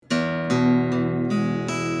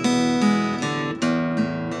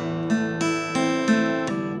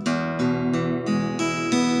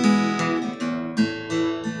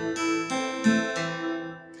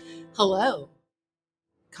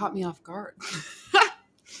caught me off guard.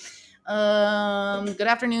 Good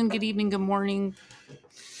afternoon, good evening, good morning.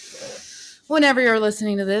 Whenever you're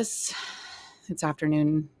listening to this, it's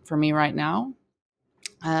afternoon for me right now.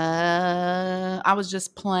 I was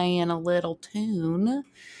just playing a little tune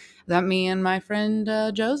that me and my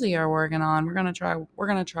friend Josie are working on. We're gonna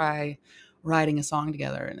try writing a song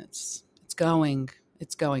together, and it's going.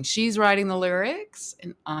 It's going. She's writing the lyrics,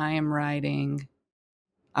 and I'm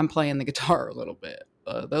playing the guitar a little bit.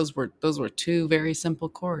 Those were two very simple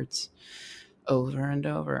chords over and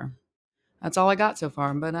over. That's all I got so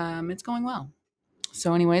far, but it's going well.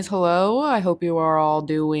 So, anyways, hello. I hope you are all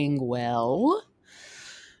doing well.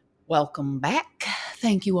 Welcome back.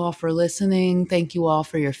 Thank you all for listening. Thank you all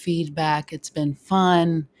for your feedback. It's been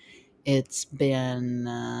fun. It's been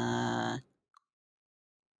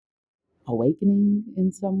awakening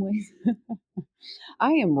in some ways.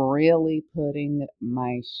 I am really putting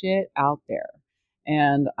my shit out there.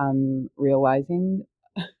 And I'm realizing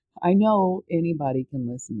I know anybody can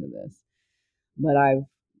listen to this, but I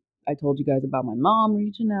told you guys about my mom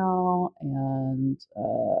reaching out, and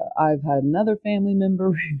I've had another family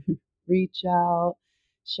member reach out.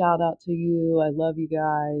 Shout out to you. I love you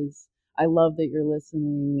guys. I love that you're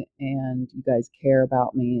listening and you guys care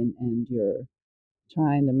about me, and you're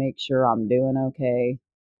trying to make sure I'm doing okay.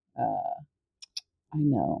 Uh, I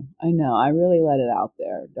know. I really let it out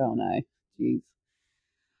there, don't I? Jeez.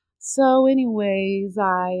 So, anyways,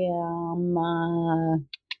 I am I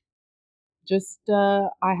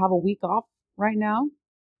have a week off right now.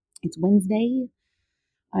 It's Wednesday.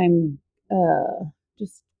 I'm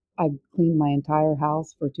just I've cleaned my entire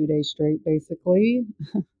house for 2 days straight, basically,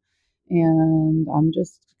 and I'm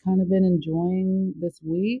just kind of been enjoying this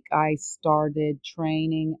week. I started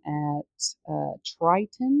training at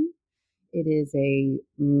Triton. It is a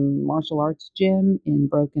martial arts gym in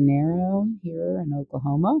Broken Arrow here in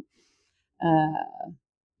Oklahoma.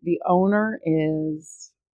 The owner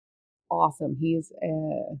is awesome. He's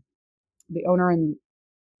the owner and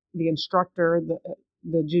the instructor,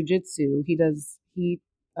 the jujitsu.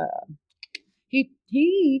 Uh, he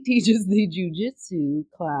teaches the jujitsu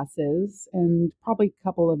classes and probably a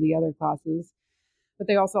couple of the other classes, but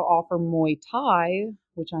they also offer Muay Thai,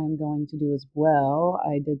 which I am going to do as well.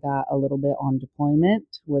 I did that a little bit on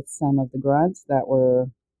deployment with some of the grunts that were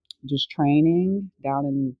just training down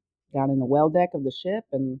in the well deck of the ship,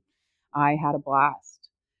 and I had a blast.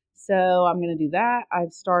 So I'm going to do that.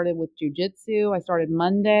 I've started with jujitsu. I started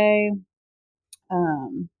Monday.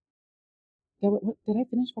 Um, did I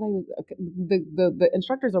finish what I was? Okay, the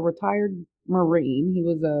instructor's a retired Marine.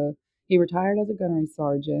 He retired as a gunnery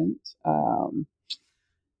sergeant.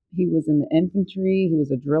 He was in the infantry. He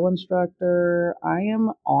was a drill instructor. I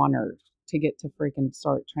am honored to get to freaking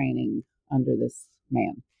start training under this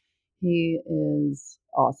man. He is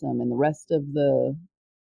awesome, and the rest of the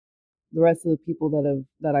people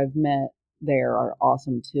that I've met there are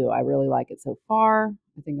awesome too. I really like it so far.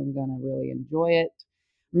 I think I'm gonna really enjoy it.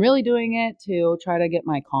 I'm really doing it to try to get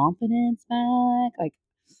my confidence back. Like,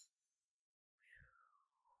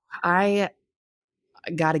 I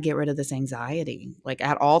got to get rid of this anxiety. Like,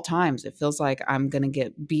 at all times, it feels like I'm gonna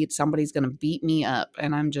get beat. Somebody's gonna beat me up,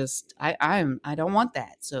 and I don't want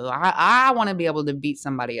that. So I want to be able to beat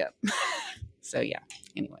somebody up. So yeah.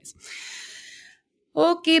 Anyways.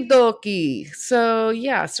 Okie dokie. So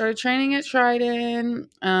yeah, started training at Trident.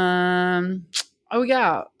 Oh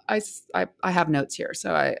yeah, I have notes here.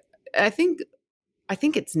 So I think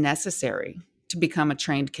it's necessary to become a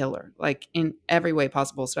trained killer, like in every way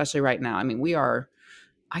possible, especially right now. I mean,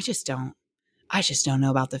 I just don't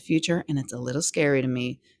know about the future, and it's a little scary to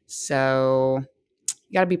me. So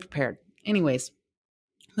you got to be prepared. Anyways,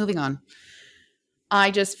 moving on. I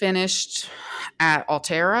just finished at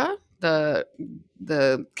Altera, the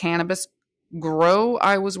cannabis grow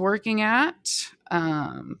I was working at.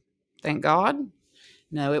 Thank God.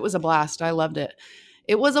 No, it was a blast. I loved it.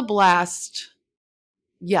 It was a blast.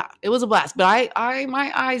 Yeah, it was a blast. But I my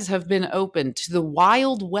eyes have been opened to the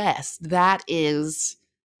Wild West. That is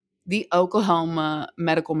the Oklahoma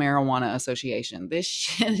Medical Marijuana Association. This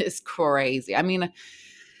shit is crazy. I mean,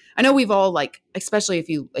 I know we've all, like, especially if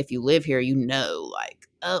you live here, like,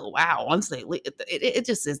 oh wow, once it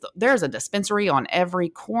just is. There's a dispensary on every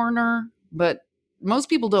corner, but most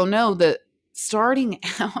people don't know that starting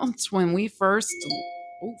out when we first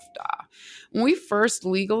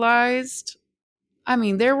legalized, I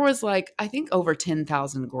mean, there was, like, I think over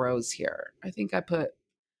 10,000 grows here. I think I put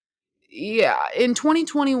yeah, in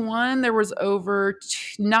 2021 there was over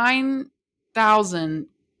 9,000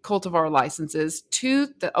 cultivar licenses,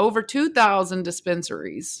 over 2,000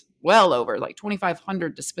 dispensaries, well over like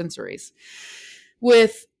 2,500 dispensaries,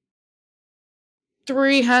 with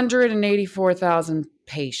 384,000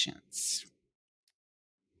 patients.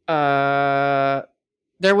 There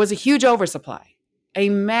was a huge oversupply, a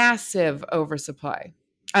massive oversupply.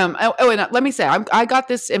 And let me say, I got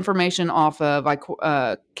this information off of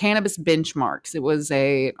Cannabis Benchmarks. It was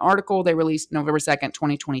an article they released November 2nd,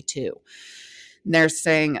 2022. And they're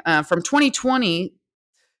saying from 2020,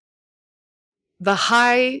 the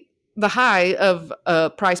high of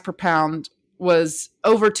price per pound was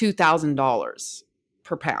over $2,000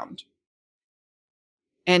 per pound.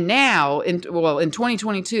 And now, in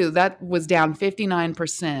 2022, that was down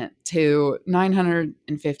 59% to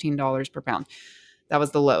 $915 per pound. That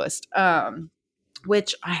was the lowest,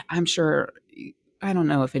 which I'm sure, I don't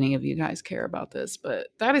know if any of you guys care about this, but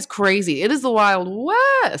that is crazy. It is the Wild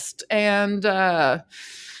West. And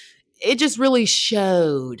it just really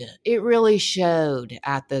showed. It really showed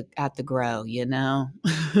at the grow, you know?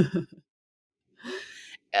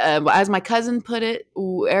 As my cousin put it,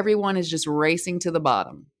 everyone is just racing to the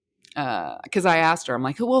bottom. Because I asked her, I'm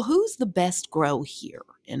like, well, who's the best grow here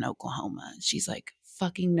in Oklahoma? She's like,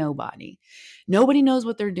 fucking nobody. Nobody knows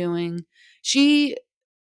what they're doing.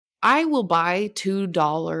 I will buy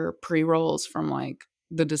 $2 pre-rolls from like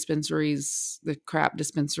the dispensaries, the crap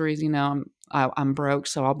dispensaries. You know, I'm broke,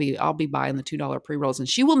 so I'll be buying the $2 pre-rolls, and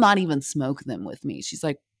she will not even smoke them with me. She's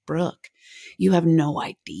like, Brooke, you have no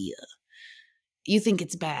idea. You think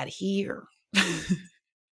it's bad here.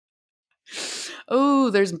 Oh,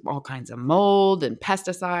 there's all kinds of mold and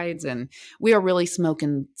pesticides, and we are really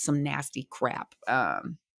smoking some nasty crap.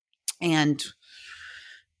 And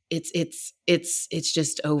it's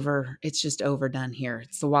just overdone here.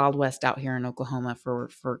 It's the Wild West out here in Oklahoma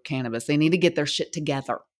for cannabis. They need to get their shit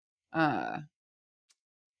together.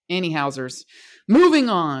 Anyhowsers, moving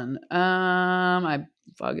on. I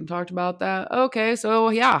fucking talked about that. Okay, so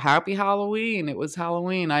yeah, happy Halloween. It was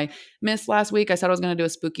Halloween. I missed last week. I said I was going to do a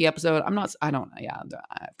spooky episode. I've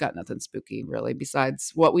got nothing spooky really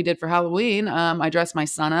besides what we did for Halloween. I dressed my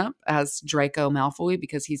son up as Draco Malfoy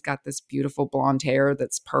because he's got this beautiful blonde hair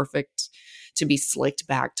that's perfect to be slicked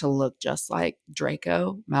back to look just like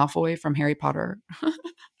Draco Malfoy from Harry Potter.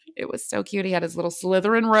 It was so cute. He had his little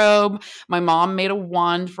Slytherin robe. My mom made a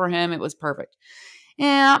wand for him. It was perfect.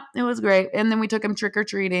 Yeah, it was great. And then we took him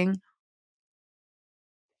trick-or-treating.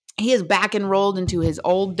 He is back enrolled into his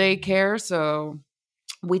old daycare, so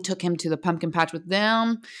we took him to the pumpkin patch with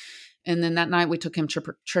them. And then that night we took him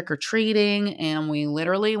trick-or-treating, and we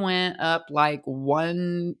literally went up like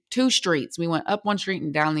 2 streets. We went up one street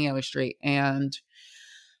and down the other street. And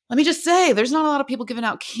let me just say, there's not a lot of people giving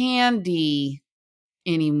out candy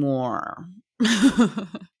anymore.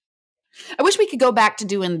 I wish we could go back to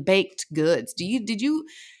doing baked goods. Did you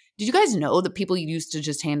guys know that people used to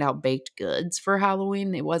just hand out baked goods for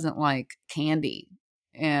Halloween? It wasn't like candy.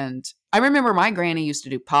 And I remember my granny used to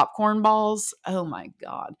do popcorn balls. Oh my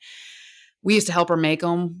God. We used to help her make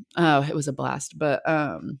them. Oh, it was a blast. But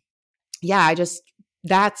yeah,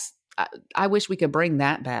 I wish we could bring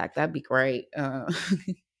that back. That'd be great.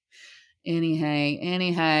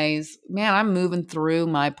 Anyways, man, I'm moving through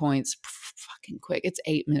my points fucking quick. It's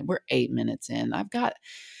 8 minutes. We're 8 minutes in. I've got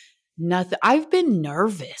nothing. I've been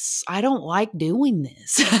nervous. I don't like doing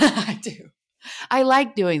this. I do. I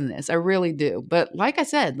like doing this. I really do. But like I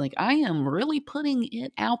said, like I am really putting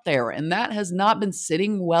it out there, and that has not been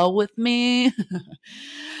sitting well with me.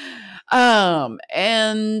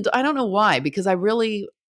 And I don't know why, because I really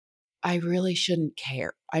shouldn't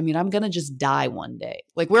care. I mean, I'm going to just die one day.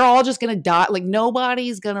 Like, we're all just going to die. Like,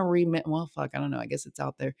 nobody's going to well, fuck, I don't know. I guess it's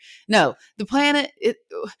out there. No, the planet,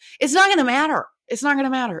 it's not going to matter. It's not going to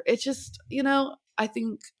matter. It's just, I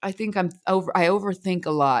think I overthink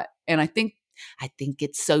a lot. And I think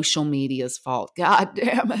it's social media's fault. God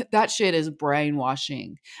damn it. That shit is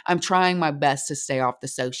brainwashing. I'm trying my best to stay off the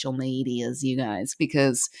social medias, you guys,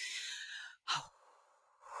 because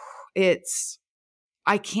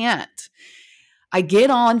I can't. I get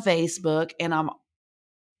on Facebook and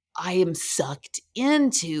I am sucked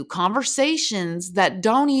into conversations that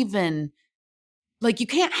don't even, like, you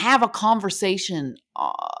can't have a conversation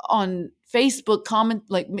on Facebook comment.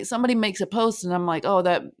 Like, somebody makes a post and I'm like, oh,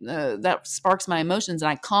 that sparks my emotions, and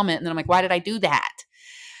I comment, and then I'm like, why did I do that?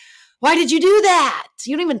 Why did you do that?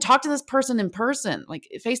 You don't even talk to this person in person, like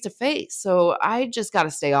face to face. So I just got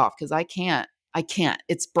to stay off because I can't.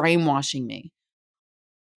 It's brainwashing me.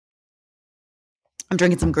 I'm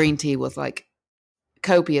drinking some green tea with like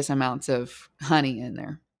copious amounts of honey in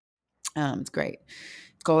there. It's great.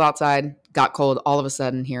 It's cold outside. Got cold all of a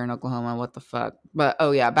sudden here in Oklahoma. What the fuck? But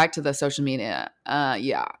oh yeah, back to the social media.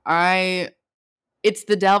 Yeah, it's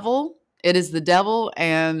the devil. It is the devil.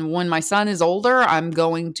 And when my son is older, I'm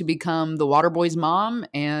going to become the water boy's mom.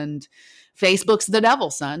 And Facebook's the devil,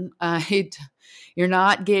 son. You're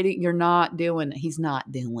not doing it. He's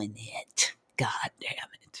not doing it. God damn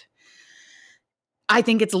it. I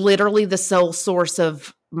think it's literally the sole source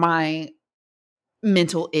of my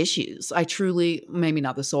mental issues. I truly, maybe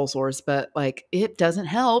not the sole source, but like it doesn't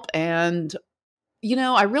help. And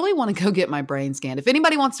I really want to go get my brain scanned. If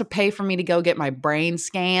anybody wants to pay for me to go get my brain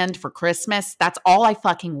scanned for Christmas, that's all I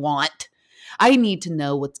fucking want. I need to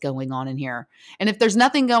know what's going on in here. And if there's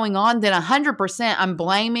nothing going on, then 100% I'm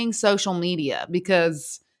blaming social media,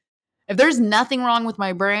 because if there's nothing wrong with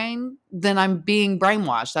my brain, then I'm being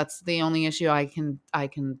brainwashed. That's the only issue I can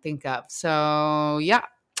think of. So, yeah,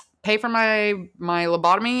 pay for my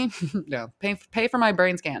lobotomy. No, pay for my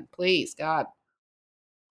brain scan, please, God.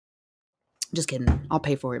 Just kidding. I'll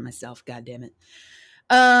pay for it myself. God damn it.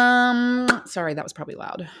 Sorry, that was probably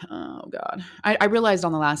loud. Oh God. I realized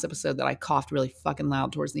on the last episode that I coughed really fucking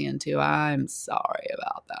loud towards the end too. I'm sorry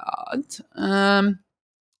about that.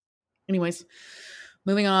 Anyways,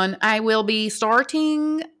 moving on. I will be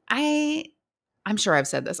starting. I'm sure I've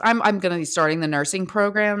said this. I'm going to be starting the nursing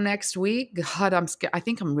program next week. God, I'm scared. I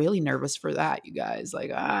think I'm really nervous for that, you guys.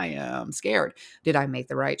 Like, I am scared. Did I make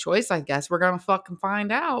the right choice? I guess we're going to fucking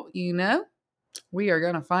find out, We are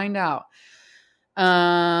going to find out.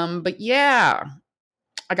 But yeah,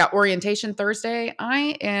 I got orientation Thursday.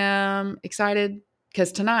 I am excited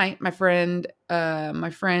because tonight my friend's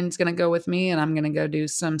going to go with me, and I'm going to go do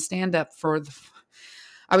some stand up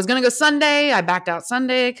I was going to go Sunday. I backed out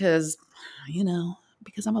Sunday because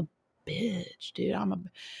I'm a bitch, dude.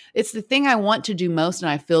 It's the thing I want to do most, and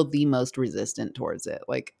I feel the most resistant towards it.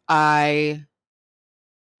 Like, I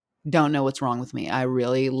don't know what's wrong with me. I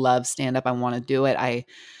really love stand up. I want to do it.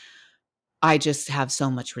 I just have so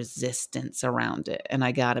much resistance around it, and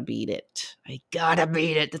I gotta beat it.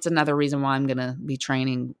 That's another reason why I'm gonna be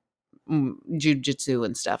training jujitsu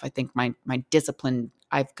and stuff. I think my discipline,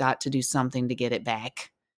 I've got to do something to get it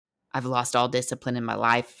back. I've lost all discipline in my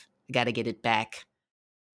life. I got to get it back.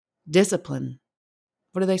 Discipline.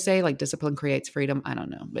 What do they say? Like, discipline creates freedom. I don't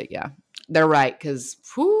know, but yeah, they're right. Cause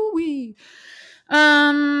whoo-wee.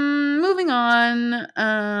 Moving on.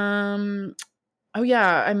 Oh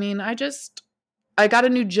yeah. I mean, I got a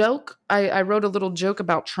new joke. I wrote a little joke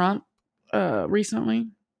about Trump, recently.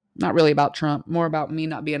 Not really about Trump, more about me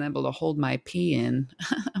not being able to hold my pee in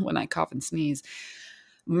when I cough and sneeze.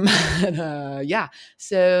 But yeah,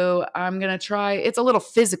 so I'm gonna try. It's a little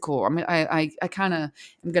physical. I mean, I kind of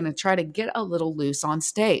am gonna try to get a little loose on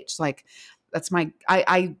stage. Like, that's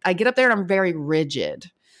I get up there and I'm very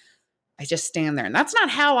rigid. I just stand there, and that's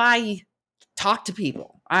not how I talk to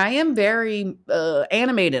people. I am very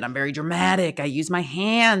animated. I'm very dramatic. I use my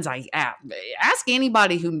hands. I ask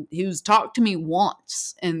anybody who's talked to me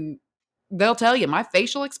once, and they'll tell you my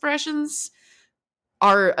facial expressions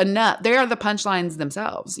are enough. They are the punchlines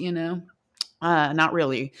themselves, Not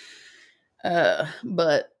really.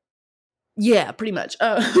 But yeah, pretty much.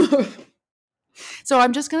 So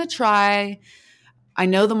I'm just going to try. I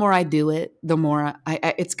know the more I do it, the more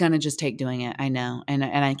it's going to just take doing it. I know. And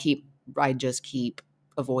I just keep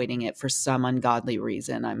avoiding it for some ungodly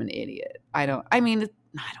reason. I'm an idiot. I don't know.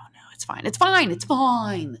 It's fine. It's fine. It's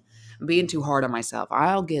fine. I'm being too hard on myself.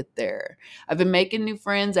 I'll get there. I've been making new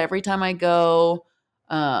friends every time I go.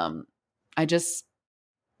 I just,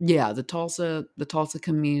 yeah, the Tulsa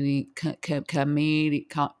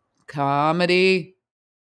comedy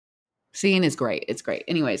scene is great. It's great.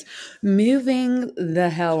 Anyways, moving the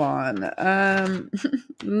hell on.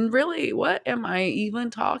 Really, what am I even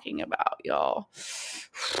talking about, y'all?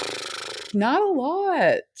 Not a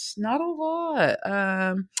lot. Not a lot.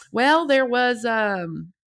 Well, there was, I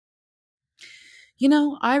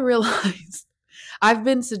realized I've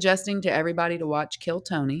been suggesting to everybody to watch Kill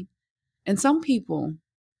Tony, and some people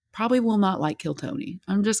probably will not like Kill Tony.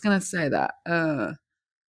 I'm just going to say that.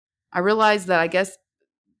 I realized that I guess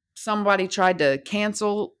somebody tried to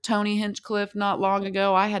cancel Tony Hinchcliffe not long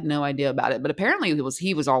ago. I had no idea about it, but apparently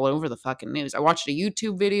he was all over the fucking news. I watched a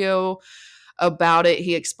YouTube video about it.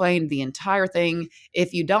 He explained the entire thing.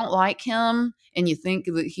 If you don't like him and you think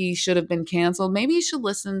that he should have been canceled, maybe you should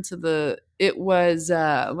listen to it was,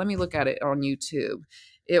 let me look at it on YouTube.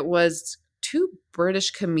 It was two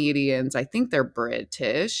British comedians. I think they're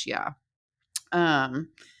British. Yeah.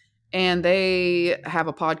 And they have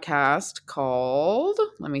a podcast called,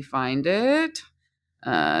 let me find it.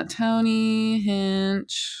 Tony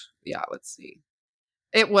Hinch. Yeah, let's see.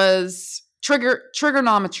 It was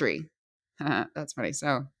Trigonometry. That's funny.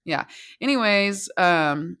 So yeah. Anyways,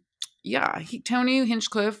 yeah, Tony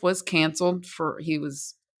Hinchcliffe was canceled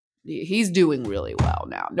he's doing really well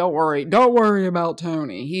now. Don't worry about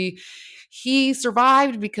Tony. He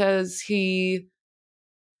survived because he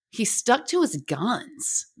stuck to his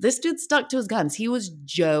guns. This dude stuck to his guns. He was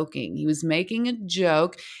joking. He was making a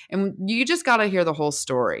joke. And you just got to hear the whole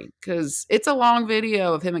story because it's a long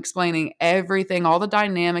video of him explaining everything, all the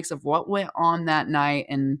dynamics of what went on that night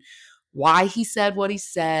and why he said what he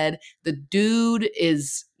said. The dude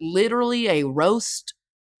is literally a roast,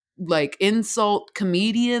 like insult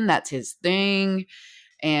comedian. That's his thing.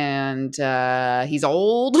 And he's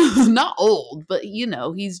old, not old, but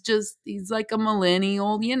he's like a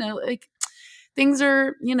millennial, like things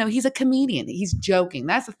are, he's a comedian, he's joking.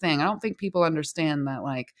 That's the thing. I don't think people understand that,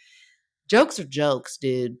 like, jokes are jokes,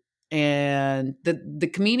 dude. And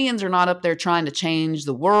the comedians are not up there trying to change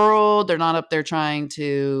the world. They're not up there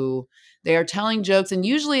they are telling jokes. And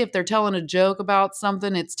usually if they're telling a joke about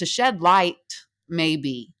something, it's to shed light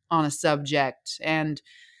maybe on a subject. And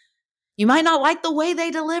you might not like the way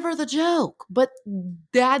they deliver the joke, but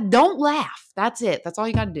don't laugh. That's it. That's all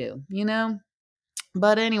you got to do.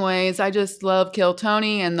 But anyways, I just love Kill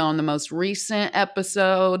Tony. And on the most recent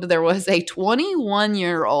episode, there was a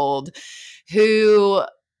 21-year-old who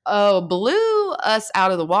blew us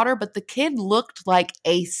out of the water, but the kid looked like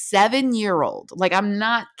a 7-year-old. Like, I'm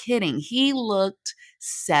not kidding. He looked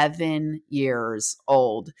 7 years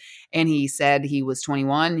old. And he said he was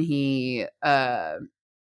 21. He had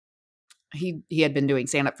been doing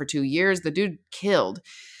stand-up for 2 years. The dude killed.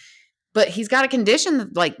 But he's got a condition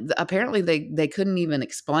that, like, apparently they couldn't even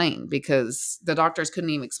explain because the doctors couldn't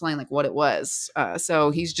even explain, like, what it was.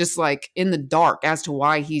 So he's just, like, in the dark as to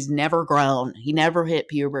why he's never grown. He never hit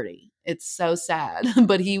puberty. It's so sad.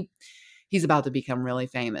 But he's about to become really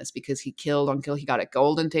famous because he killed on Kill. He got a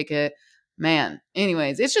golden ticket. Man,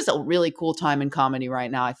 anyways, it's just a really cool time in comedy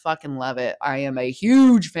right now. I fucking love it. I am a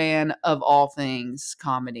huge fan of all things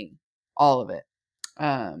comedy. All of it.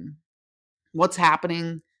 What's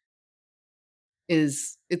happening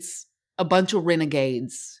is it's a bunch of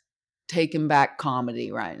renegades taking back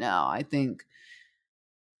comedy right now. I think,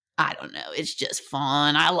 I don't know, it's just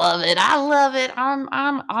fun. I love it.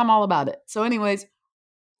 I'm all about it. So anyways,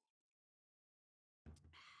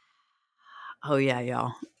 oh yeah,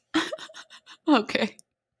 y'all. Okay.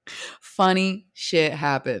 Funny shit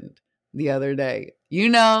happened the other day.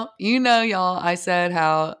 Y'all, I said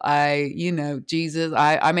how Jesus,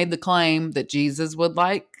 I made the claim that Jesus would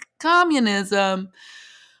like communism.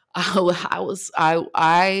 I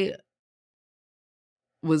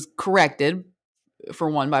was corrected, for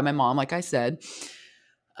one, by my mom, like I said,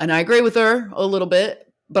 and I agree with her a little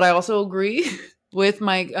bit, but I also agree with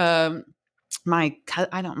my my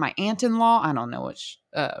aunt-in-law. I don't know which,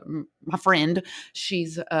 my friend. She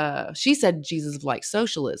said Jesus like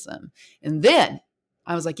socialism, and then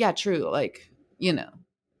I was like, yeah, true, like,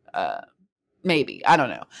 maybe, I don't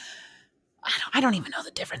know. I don't even know the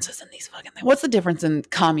differences in these fucking things. What's the difference in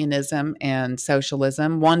communism and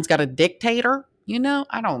socialism? One's got a dictator,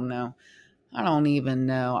 I don't know. I don't even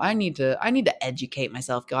know. I need to educate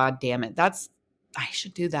myself. God damn it. I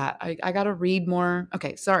should do that. I got to read more.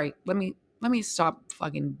 Okay, sorry. Let me stop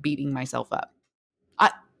fucking beating myself up.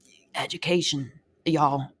 Education,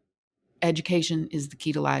 y'all. Education is the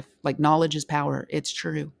key to life. Like, knowledge is power. It's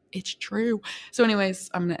true. It's true. So anyways,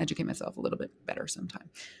 I'm going to educate myself a little bit better sometime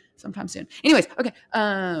soon. Anyways, okay.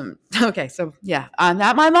 Okay. So yeah, I'm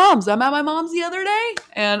at my mom's the other day,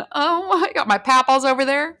 and oh, I got my papa's over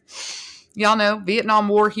there. Y'all know, Vietnam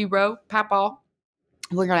War hero, Papa.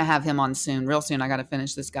 We're going to have him on real soon. I got to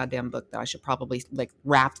finish this goddamn book, though. I should probably, like,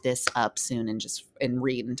 wrap this up soon and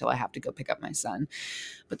read until I have to go pick up my son.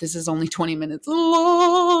 But this is only 20 minutes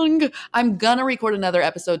long. I'm going to record another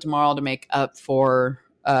episode tomorrow to make up for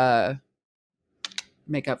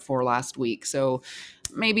last week. So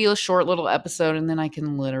maybe a short little episode, and then I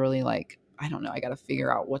can literally, like, I don't know. I got to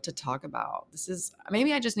figure out what to talk about.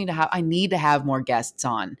 Maybe I just need to have more guests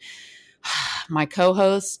on. My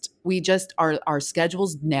co-host, our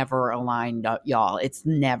schedules never aligned, y'all.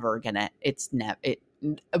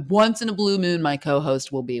 Once in a blue moon, my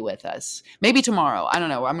co-host will be with us. Maybe tomorrow. I don't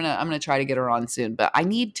know. I'm gonna try to get her on soon, but I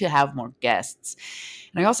need to have more guests.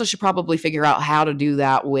 And I also should probably figure out how to do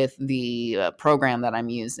that with the program that I'm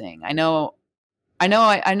using. I know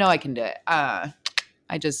I can do it. I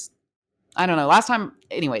don't know. Last time,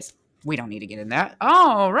 anyways, we don't need to get in that.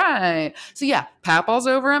 All right. So yeah, Papa's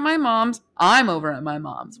over at my mom's. I'm over at my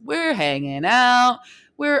mom's. We're hanging out.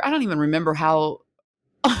 I don't even remember how.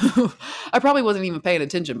 I probably wasn't even paying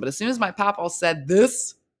attention, but as soon as my Papa said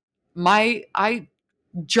this, I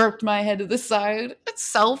jerked my head to the side. It's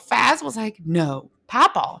so fast. I was like, no,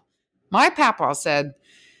 Papa. My Papa said,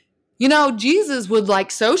 Jesus would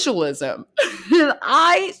like socialism. And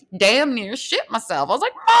I damn near shit myself. I was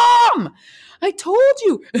like, Mom, I told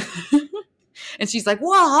you. And she's like,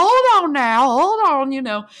 well, hold on now, hold on.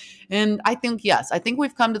 And I think, yes, I think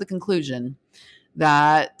we've come to the conclusion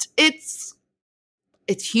that it's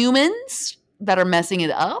humans that are messing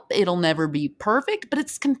it up. It'll never be perfect, but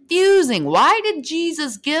it's confusing. Why did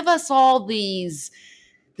Jesus give us all this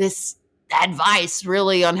advice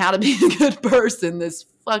really on how to be a good person? This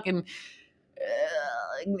fucking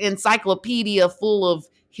encyclopedia full of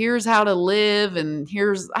here's how to live and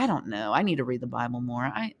I don't know. I need to read the Bible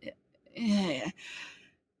more.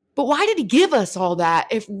 But why did he give us all that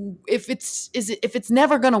if it's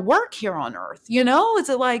never going to work here on earth? Is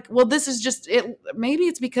it like, well, this is just it? Maybe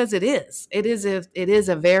it's because it is. It is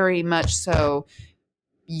a very much so.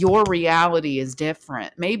 Your reality is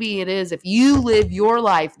different. Maybe it is if you live your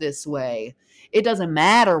life this way, it doesn't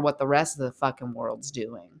matter what the rest of the fucking world's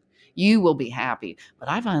doing. You will be happy. But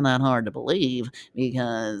I find that hard to believe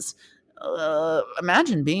because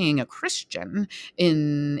imagine being a Christian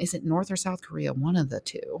is it North or South Korea? One of the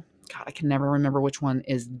two. God, I can never remember which one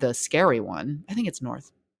is the scary one. I think it's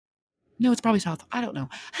North. No, it's probably South. I don't know.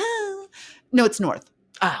 No, it's North.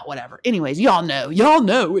 Whatever. Anyways, y'all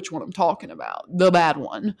know which one I'm talking about. The bad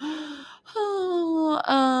one.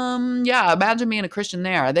 Yeah, imagine being a Christian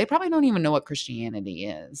there. They probably don't even know what Christianity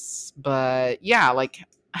is. But yeah, like,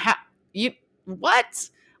 what?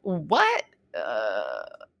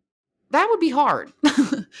 That would be hard.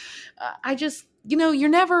 I just, you're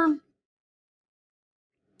never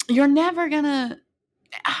gonna,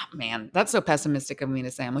 man, that's so pessimistic of me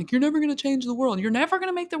to say. I'm like, you're never going to change the world. You're never going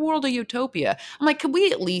to make the world a utopia. I'm like, could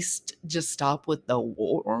we at least just stop with the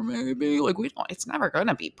war maybe? Like, it's never going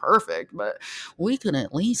to be perfect, but we could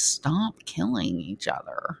at least stop killing each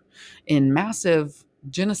other in massive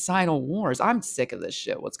genocidal wars. I'm sick of this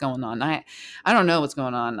shit. What's going on? I don't know what's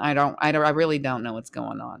going on. I really don't know what's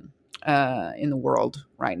going on in the world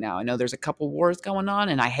right now. I know there's a couple wars going on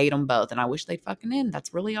and I hate them both and I wish they'd fucking end.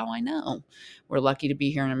 That's really all I know. We're lucky to be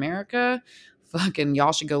here in America. Fucking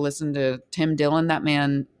y'all should go listen to Tim Dillon. That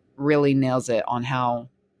man really nails it on how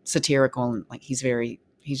satirical and like he's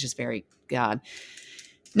just very God.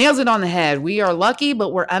 Nails it on the head. We are lucky,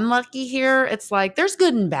 but we're unlucky here. It's like there's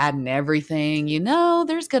good and bad in everything.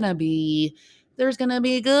 There's gonna be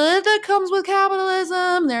good that comes with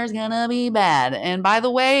capitalism. There's gonna be bad. And by the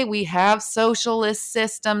way, we have socialist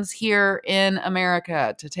systems here in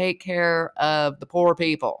America to take care of the poor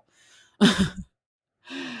people. We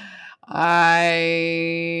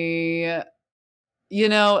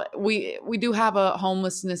do have a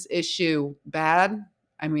homelessness issue. Bad.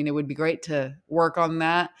 I mean, it would be great to work on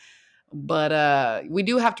that. But we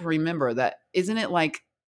do have to remember that, isn't it like,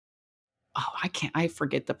 I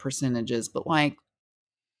forget the percentages, but like,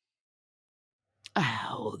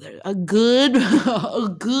 a good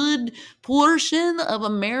a good portion of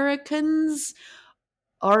Americans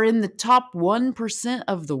are in the top 1%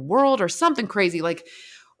 of the world or something crazy. Like,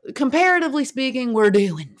 comparatively speaking, we're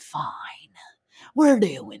doing fine. We're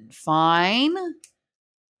doing fine.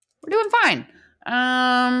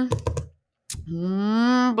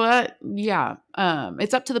 But yeah,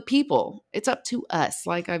 it's up to the people. It's up to us.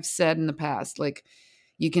 Like I've said in the past, like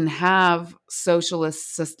you can have a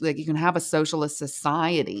socialist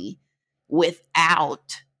society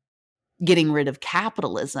without getting rid of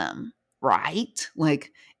capitalism, right?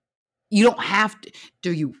 Like you don't have to.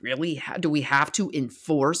 Do we have to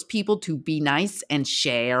enforce people to be nice and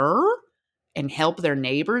share and help their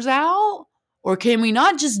neighbors out? Or can we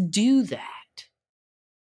not just do that?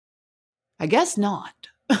 I guess not.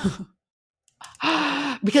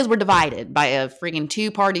 Because we're divided by a freaking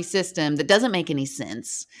two-party system that doesn't make any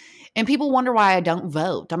sense. And people wonder why I don't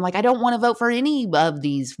vote. I'm like, I don't want to vote for any of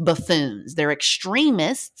these buffoons. They're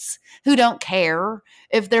extremists who don't care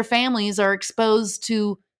if their families are exposed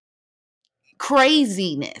to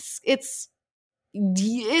craziness. It's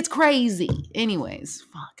crazy. Anyways,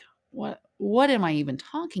 fuck. What am I even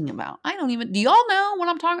talking about? Do y'all know what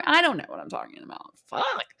I'm talking? I don't know what I'm talking about.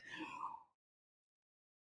 Fuck.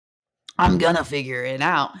 I'm gonna figure it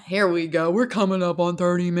out. Here we go. We're coming up on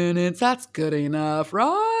 30 minutes. That's good enough,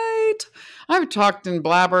 right? I've talked and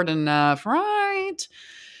blabbered enough, right?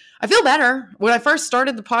 I feel better. When I first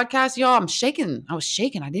started the podcast, y'all, I'm shaking. I was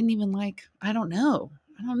shaking. I didn't even I don't know.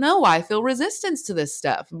 I don't know why I feel resistance to this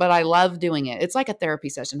stuff, but I love doing it. It's like a therapy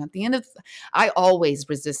session. At the end of, I always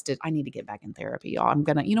resisted. I need to get back in therapy, y'all. I'm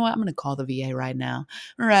gonna call the VA right now.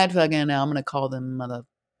 Right fucking now. I'm gonna call them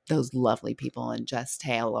those lovely people and just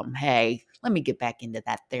tell them, hey, let me get back into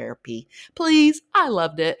that therapy. Please. I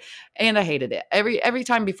loved it. And I hated it. Every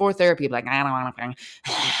time before therapy, I'm like, I don't want to.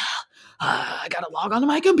 I gotta log onto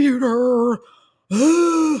my computer.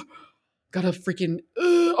 Uh, gotta freaking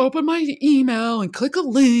open my email and click a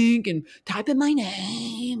link and type in my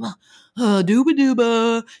name. Dooba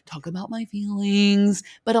dooba. Talk about my feelings.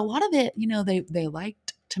 But a lot of it, they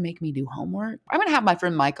liked to make me do homework. I'm gonna have my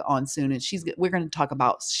friend Micah on soon, and we're gonna talk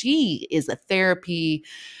about. She is a therapy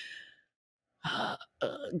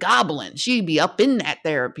goblin. She'd be up in that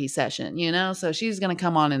therapy session. So she's going to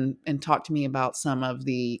come on and talk to me about some of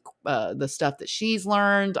the stuff that she's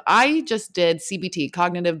learned. I just did CBT,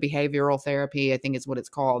 cognitive behavioral therapy, I think is what it's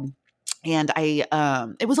called. And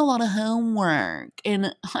it was a lot of homework,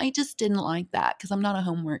 and I just didn't like that because I'm not a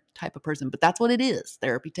homework type of person, but that's what it is.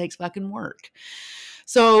 Therapy takes fucking work.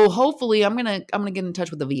 So hopefully I'm gonna get in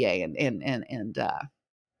touch with the VA and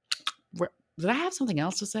did I have something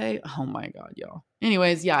else to say? Oh my God, y'all.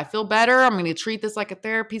 Anyways, yeah, I feel better. I'm going to treat this like a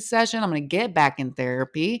therapy session. I'm going to get back in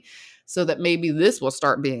therapy so that maybe this will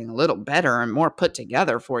start being a little better and more put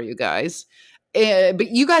together for you guys.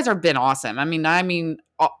 But you guys have been awesome. I mean,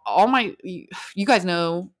 all you guys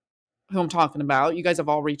know who I'm talking about. You guys have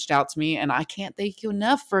all reached out to me, and I can't thank you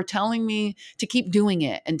enough for telling me to keep doing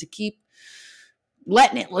it and to keep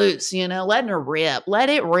letting it loose, letting her rip. Let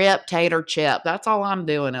it rip, tater chip. That's all I'm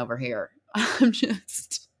doing over here. I'm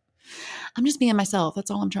just being myself. That's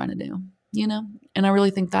all I'm trying to do. And I really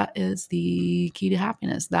think that is the key to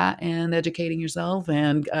happiness, that and educating yourself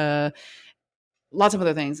and lots of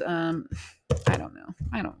other things. I don't know.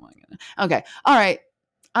 I don't want to. Okay. All right.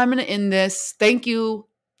 I'm going to end this. Thank you.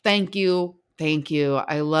 Thank you. Thank you.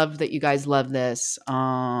 I love that you guys love this.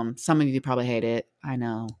 Some of you probably hate it. I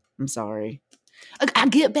know. I'm sorry. I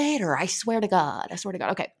get better. I swear to God. I swear to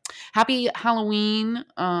God. Okay. Happy Halloween.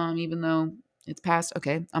 Even though it's past.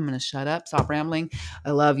 Okay. I'm going to shut up. Stop rambling.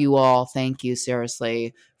 I love you all. Thank you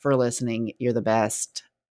seriously for listening. You're the best.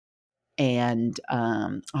 And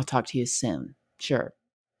I'll talk to you soon. Sure.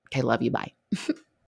 Okay. Love you. Bye.